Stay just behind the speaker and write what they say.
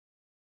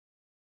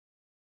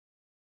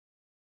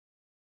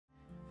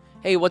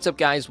Hey, what's up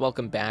guys?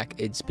 Welcome back.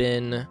 It's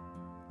been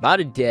about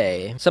a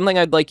day. Something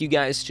I'd like you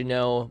guys to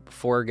know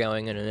before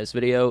going into this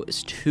video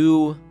is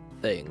two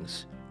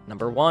things.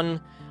 Number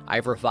one,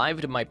 I've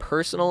revived my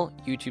personal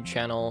YouTube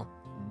channel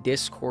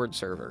Discord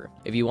server.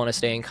 If you want to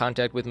stay in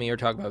contact with me or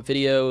talk about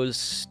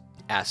videos,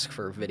 ask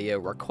for video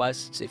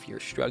requests if you're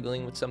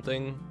struggling with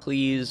something,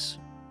 please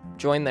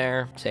join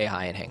there, say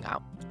hi, and hang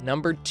out.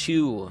 Number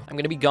two, I'm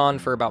going to be gone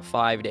for about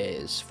 5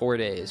 days, 4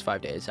 days,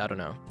 5 days, I don't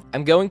know.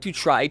 I'm going to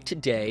try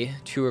today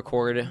to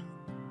record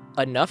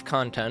enough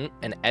content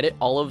and edit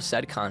all of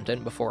said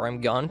content before I'm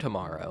gone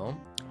tomorrow,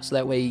 so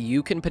that way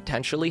you can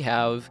potentially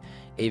have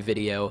a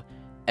video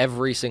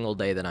every single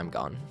day that I'm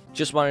gone.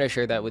 Just wanted to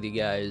share that with you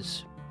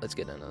guys. Let's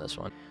get into this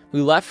one.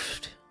 We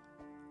left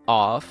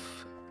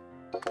off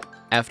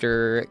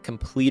after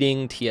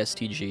completing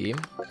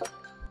TSTG.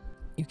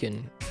 You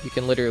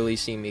can literally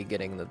see me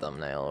getting the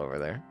thumbnail over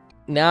there.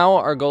 Now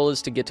our goal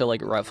is to get to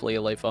like roughly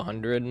life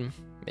 100,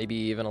 maybe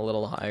even a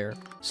little higher.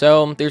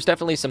 So there's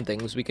definitely some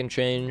things we can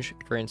change.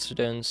 For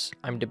instance,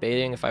 I'm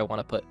debating if I want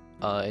to put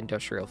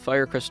industrial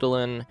fire crystal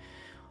in.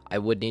 I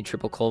would need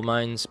triple coal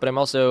mines, but I'm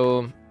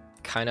also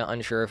kind of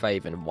unsure if I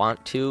even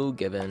want to,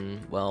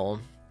 given,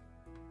 well,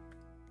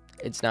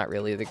 it's not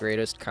really the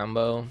greatest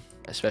combo,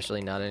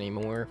 especially not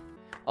anymore.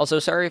 Also,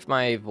 sorry if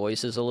my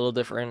voice is a little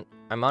different.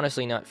 I'm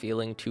honestly not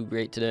feeling too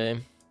great today.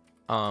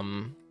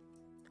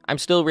 I'm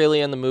still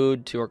really in the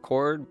mood to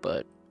record,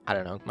 but I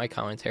don't know, my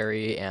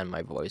commentary and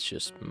my voice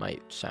just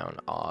might sound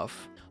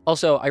off.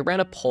 Also, I ran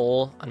a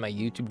poll on my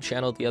YouTube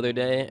channel the other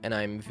day, and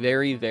I'm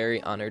very,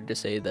 very honored to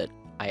say that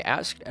I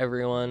asked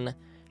everyone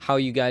how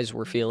you guys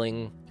were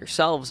feeling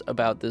yourselves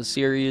about this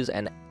series,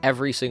 and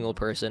every single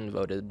person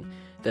voted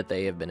that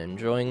they have been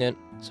enjoying it.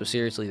 So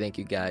seriously, thank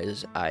you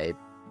guys. I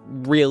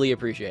really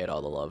appreciate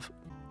all the love.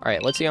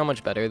 Alright, let's see how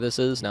much better this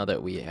is now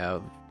that we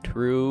have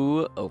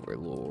True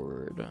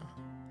Overlord.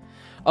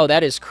 Oh,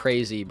 that is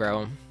crazy,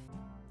 bro.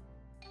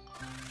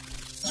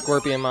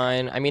 Scorpion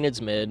Mine, I mean,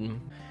 it's mid.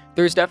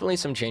 There's definitely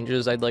some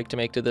changes I'd like to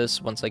make to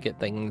this once I get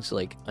things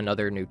like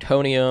another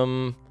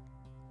Newtonium.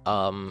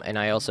 And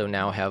I also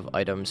now have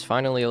items,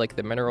 finally, like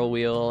the Mineral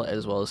Wheel,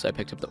 as well as I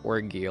picked up the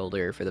Org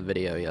Yielder for the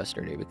video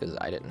yesterday because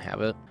I didn't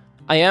have it.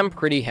 I am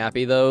pretty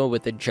happy, though,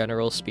 with the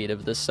general speed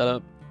of this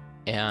setup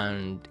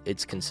and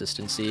its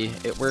consistency.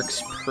 It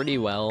works pretty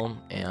well,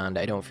 and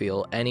I don't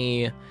feel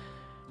any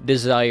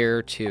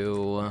desire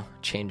to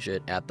change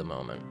it at the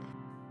moment.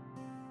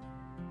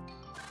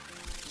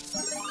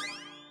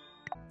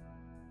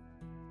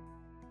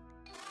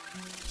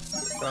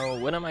 So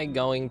when am I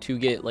going to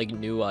get like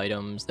new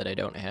items that I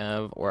don't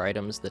have, or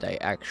items that I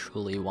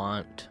actually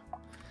want?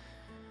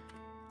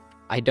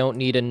 I don't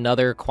need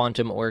another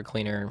quantum ore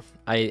cleaner.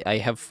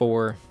 I have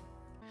 4.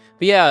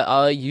 But yeah,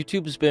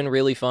 YouTube's been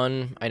really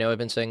fun. I know I've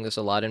been saying this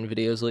a lot in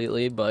videos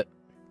lately, but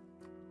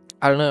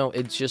I don't know,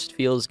 it just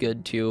feels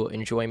good to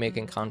enjoy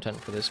making content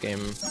for this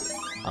game.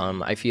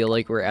 I feel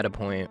like we're at a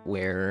point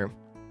where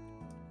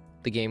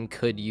the game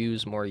could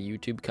use more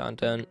YouTube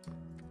content,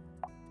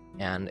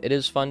 and it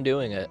is fun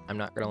doing it, I'm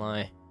not gonna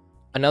lie.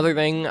 Another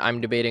thing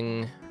I'm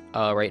debating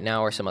right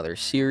now are some other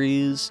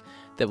series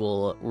that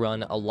will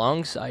run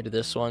alongside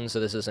this one, so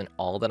this isn't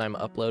all that I'm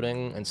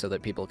uploading, and so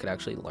that people could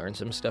actually learn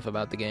some stuff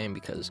about the game,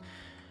 because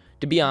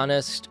to be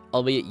honest,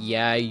 albeit,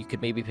 yeah, you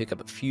could maybe pick up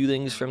a few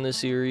things from this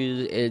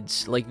series,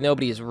 it's like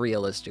nobody is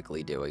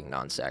realistically doing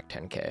Non-Sac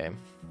 10k.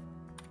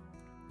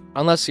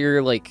 Unless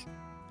you're like,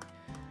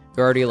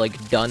 you're already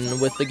like done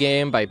with the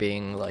game by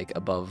being like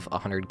above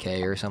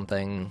 100k or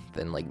something,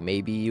 then like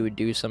maybe you would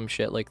do some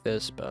shit like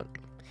this, but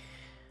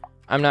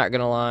I'm not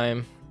gonna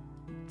lie,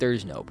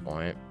 there's no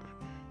point.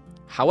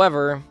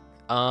 However,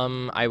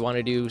 I want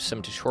to do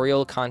some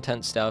tutorial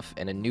content stuff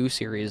and a new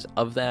series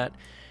of that.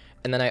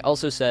 And then I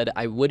also said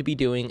I would be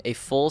doing a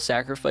full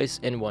sacrifice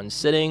in one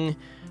sitting,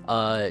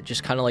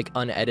 just kind of like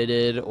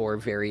unedited or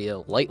very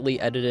lightly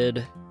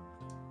edited,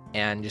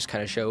 and just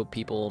kind of show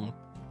people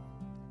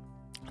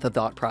the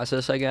thought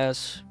process, I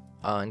guess,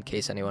 in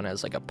case anyone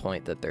has like a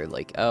point that they're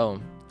like,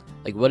 oh,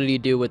 like what did you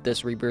do with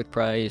this rebirth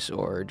price,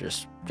 or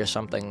just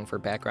something for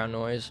background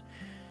noise.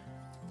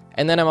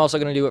 And then I'm also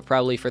going to do it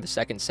probably for the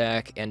second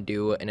sack and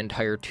do an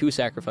entire 2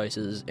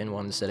 sacrifices in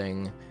one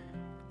sitting,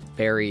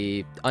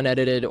 very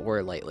unedited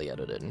or lightly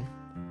edited.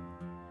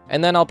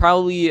 And then I'll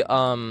probably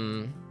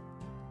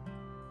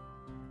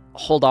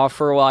hold off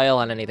for a while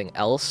on anything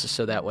else,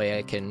 so that way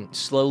I can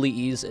slowly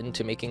ease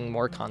into making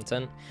more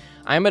content.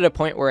 I'm at a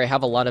point where I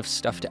have a lot of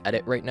stuff to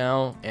edit right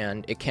now,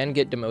 and it can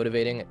get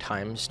demotivating at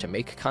times to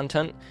make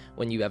content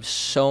when you have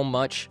so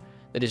much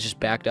that is just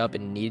backed up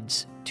and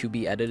needs to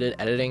be edited.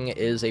 Editing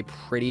is a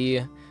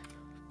pretty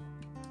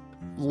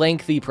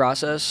lengthy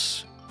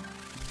process.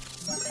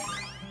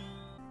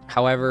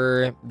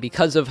 However,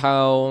 because of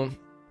how,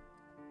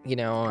 you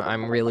know,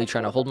 I'm really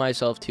trying to hold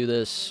myself to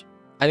this,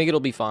 I think it'll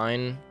be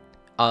fine.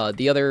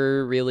 The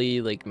other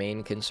really like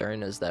main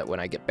concern is that when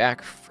I get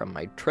back from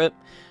my trip,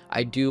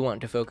 I do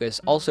want to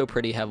focus also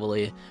pretty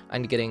heavily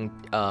on getting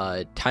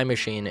Time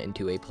Machine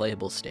into a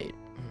playable state.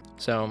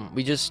 So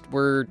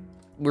we're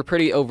we're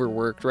pretty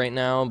overworked right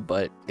now,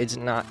 but it's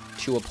not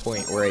to a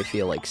point where I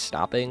feel like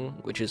stopping,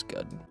 which is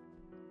good.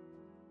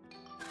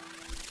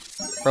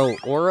 Bro,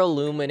 or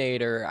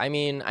Illuminator. I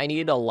mean, I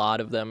need a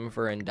lot of them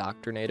for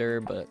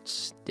Indoctrinator, but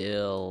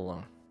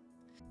still.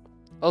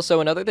 Also,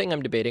 another thing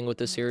I'm debating with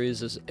this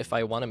series is if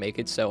I want to make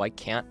it so I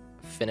can't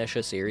finish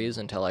a series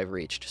until I've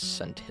reached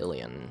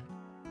Centillion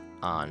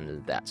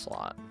on that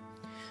slot.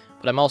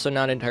 But I'm also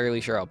not entirely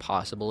sure how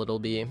possible it'll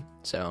be,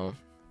 so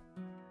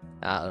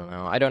I don't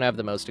know. I don't have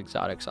the most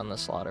exotics on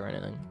this slot or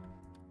anything.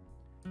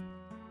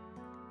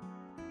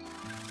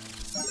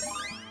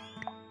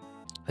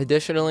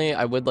 Additionally,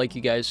 I would like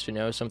you guys to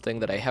know something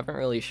that I haven't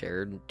really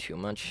shared too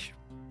much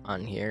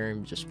on here,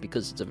 just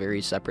because it's a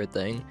very separate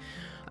thing.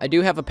 I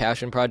do have a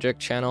passion project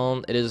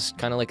channel. It is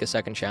kind of like a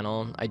second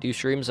channel. I do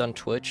streams on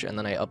Twitch, and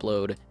then I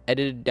upload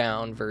edited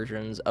down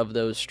versions of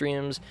those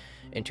streams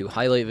into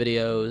highlight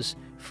videos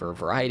for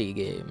variety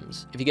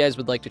games. If you guys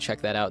would like to check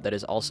that out, that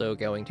is also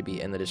going to be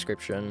in the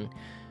description.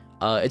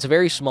 It's a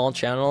very small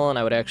channel, and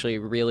I would actually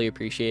really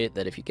appreciate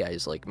that if you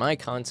guys like my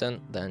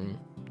content, then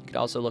you could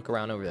also look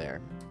around over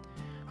there.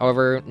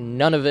 However,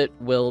 none of it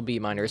will be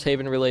Miners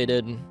Haven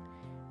related,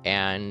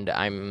 and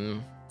I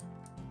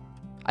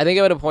think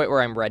I'm at a point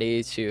where I'm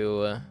ready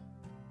to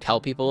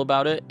tell people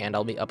about it, and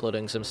I'll be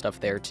uploading some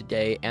stuff there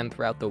today and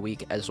throughout the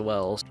week as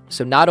well.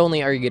 So not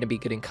only are you going to be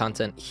getting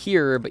content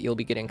here, but you'll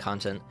be getting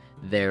content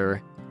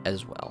there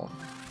as well.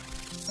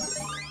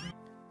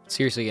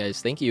 Seriously,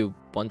 guys, thank you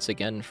once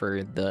again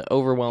for the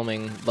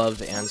overwhelming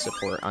love and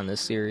support on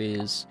this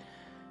series.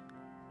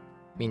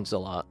 It means a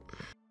lot.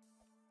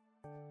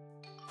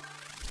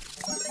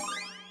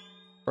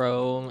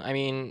 Bro, I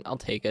mean, I'll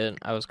take it.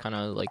 I was kind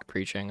of like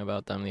preaching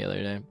about them the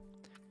other day.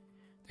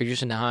 They're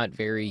just not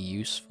very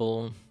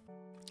useful.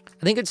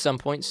 I think at some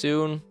point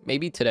soon,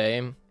 maybe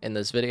today in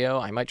this video,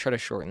 I might try to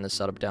shorten the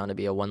setup down to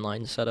be a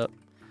one-line setup.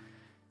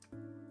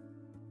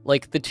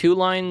 Like, the 2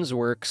 lines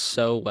work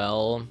so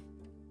well,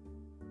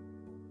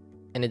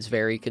 and it's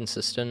very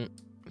consistent,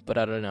 but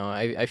I don't know.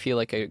 I feel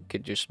like I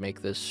could just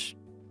make this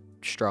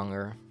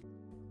stronger.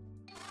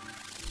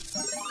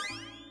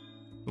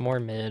 More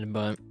mid,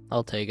 but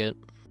I'll take it.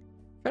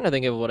 I'm trying to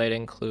think of what I'd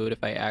include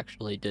if I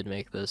actually did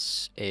make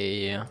this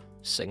a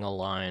single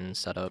line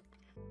setup.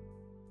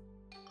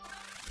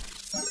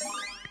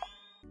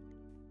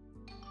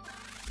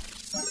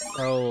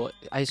 Oh,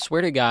 I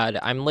swear to God,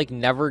 I'm like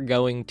never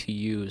going to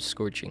use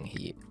Scorching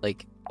Heat.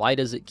 Like, why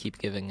does it keep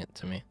giving it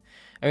to me?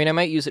 I mean, I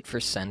might use it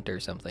for scent or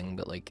something,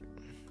 but like,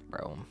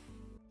 bro.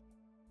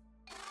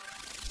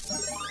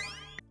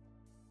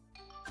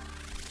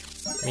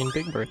 I mean,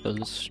 Big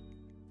Bertha's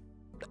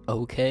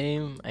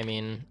okay. I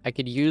mean, I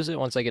could use it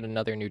once I get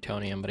another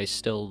Newtonium, but I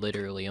still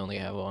literally only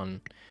have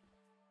one.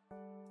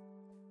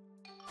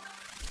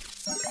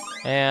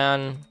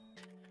 And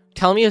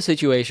tell me a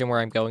situation where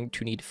I'm going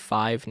to need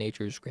 5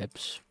 Nature's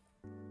Grips.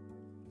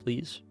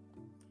 Please.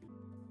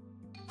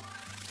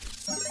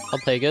 I'll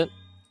take it.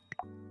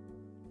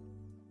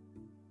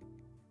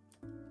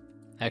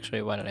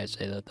 Actually, why did I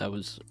say that? That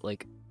was,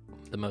 like,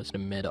 the most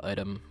mid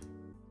item.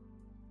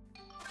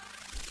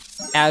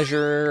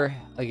 Azure,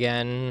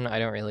 again, I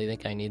don't really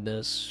think I need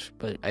this,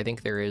 but I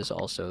think there is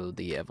also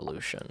the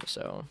evolution,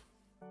 so...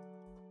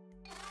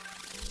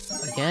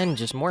 Again,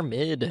 just more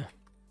mid.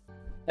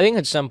 I think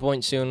at some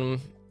point soon,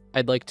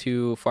 I'd like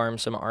to farm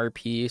some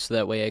RP so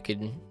that way I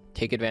could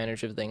take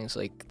advantage of things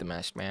like the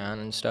Masked Man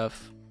and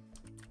stuff.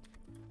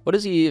 What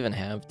does he even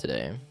have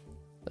today?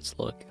 Let's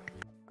look.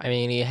 I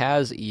mean, he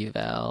has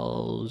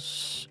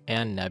evals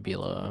and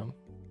Nebula.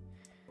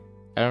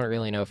 I don't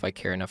really know if I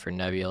care enough for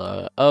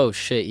Nebula. Oh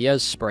shit, he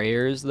has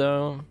sprayers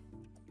though.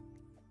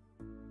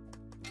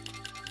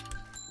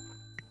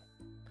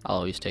 I'll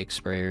always take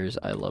sprayers.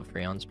 I love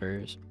Freon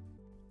sprayers.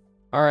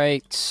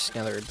 Alright,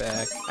 now that we're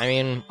back. I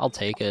mean, I'll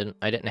take it.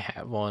 I didn't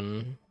have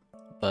one,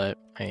 but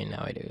I mean,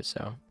 now I do,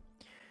 so.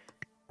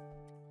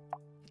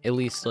 At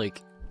least,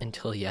 like,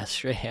 until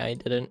yesterday I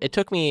didn't. It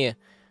took me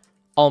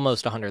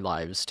almost 100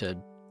 lives to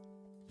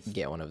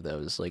get one of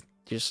those. Like,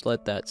 just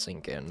let that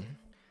sink in.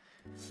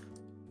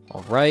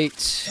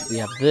 Alright, we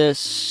have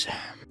this.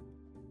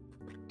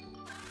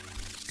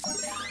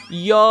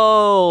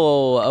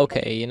 Yo!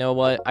 Okay, you know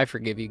what? I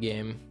forgive you,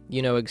 game.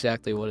 You know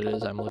exactly what it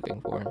is I'm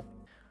looking for.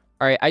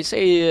 Alright, I'd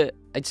say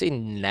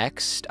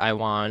next I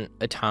want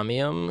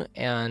Atomium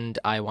and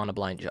I want a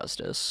Blind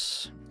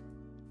Justice.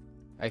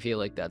 I feel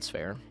like that's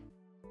fair.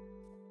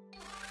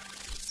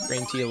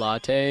 Green tea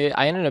latte.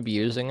 I ended up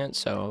using it,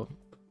 so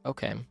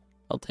okay,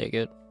 I'll take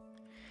it.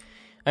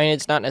 I mean,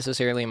 it's not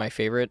necessarily my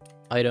favorite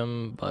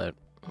item, but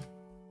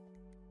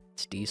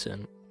it's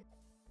decent.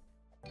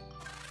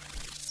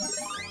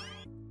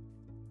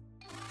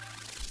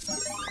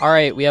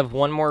 Alright, we have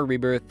one more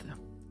rebirth.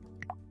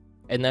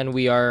 And then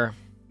we are,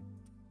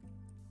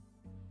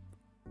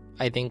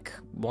 I think,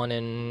 1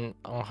 in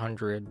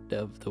 100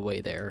 of the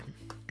way there.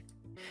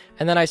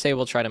 And then I say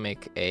we'll try to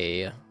make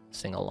a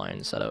single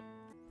line setup.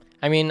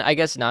 I mean, I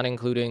guess not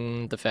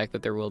including the fact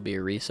that there will be a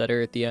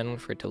resetter at the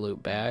end for it to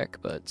loop back,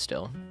 but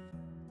still.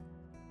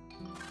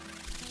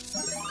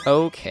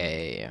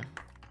 Okay.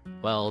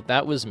 Well,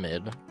 that was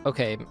mid.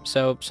 Okay,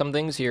 so some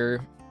things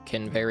here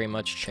can very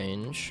much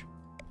change.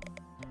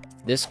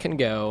 This can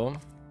go.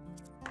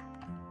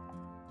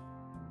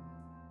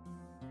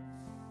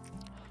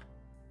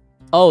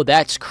 Oh,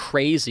 that's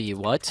crazy.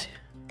 What?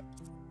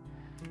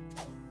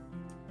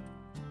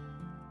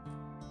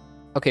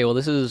 Okay, well,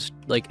 this is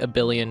like a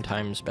billion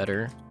times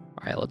better.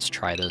 All right, let's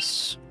try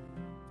this.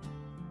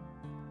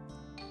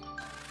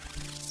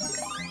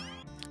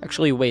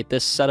 Actually, wait,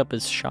 this setup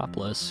is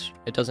shopless.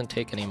 It doesn't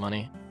take any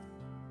money.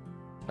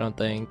 I don't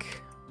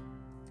think.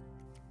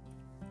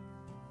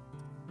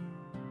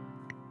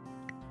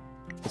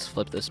 Let's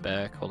flip this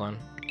back. Hold on.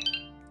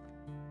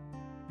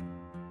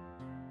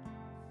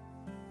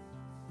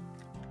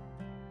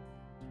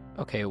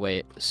 Okay,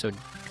 wait. So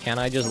can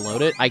I just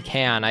load it? I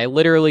can. I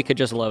literally could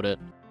just load it.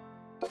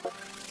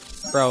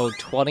 Bro,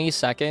 20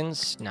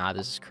 seconds? Nah,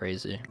 this is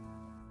crazy.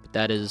 But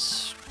that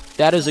is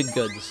a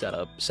good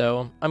setup.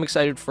 So I'm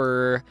excited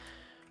for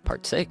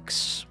part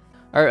 6.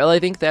 All right, well, I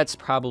think that's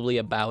probably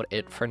about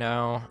it for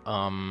now.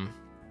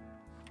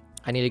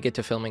 I need to get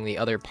to filming the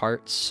other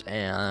parts,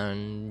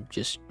 and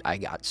I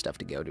got stuff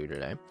to go do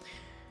today.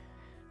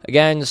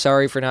 Again,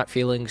 sorry for not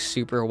feeling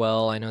super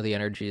well. I know the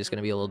energy is going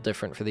to be a little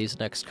different for these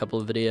next couple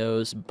of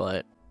videos,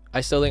 but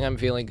I still think I'm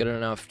feeling good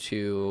enough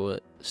to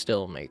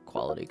still make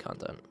quality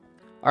content.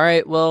 All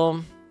right,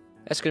 well,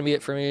 that's going to be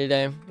it for me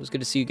today. It was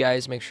good to see you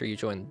guys. Make sure you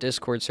join the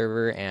Discord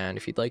server, and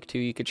if you'd like to,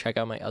 you could check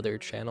out my other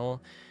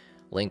channel.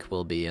 Link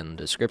will be in the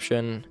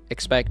description.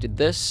 Expect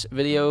this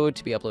video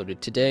to be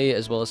uploaded today,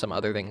 as well as some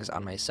other things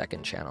on my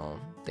second channel.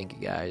 Thank you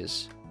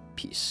guys.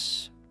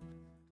 Peace.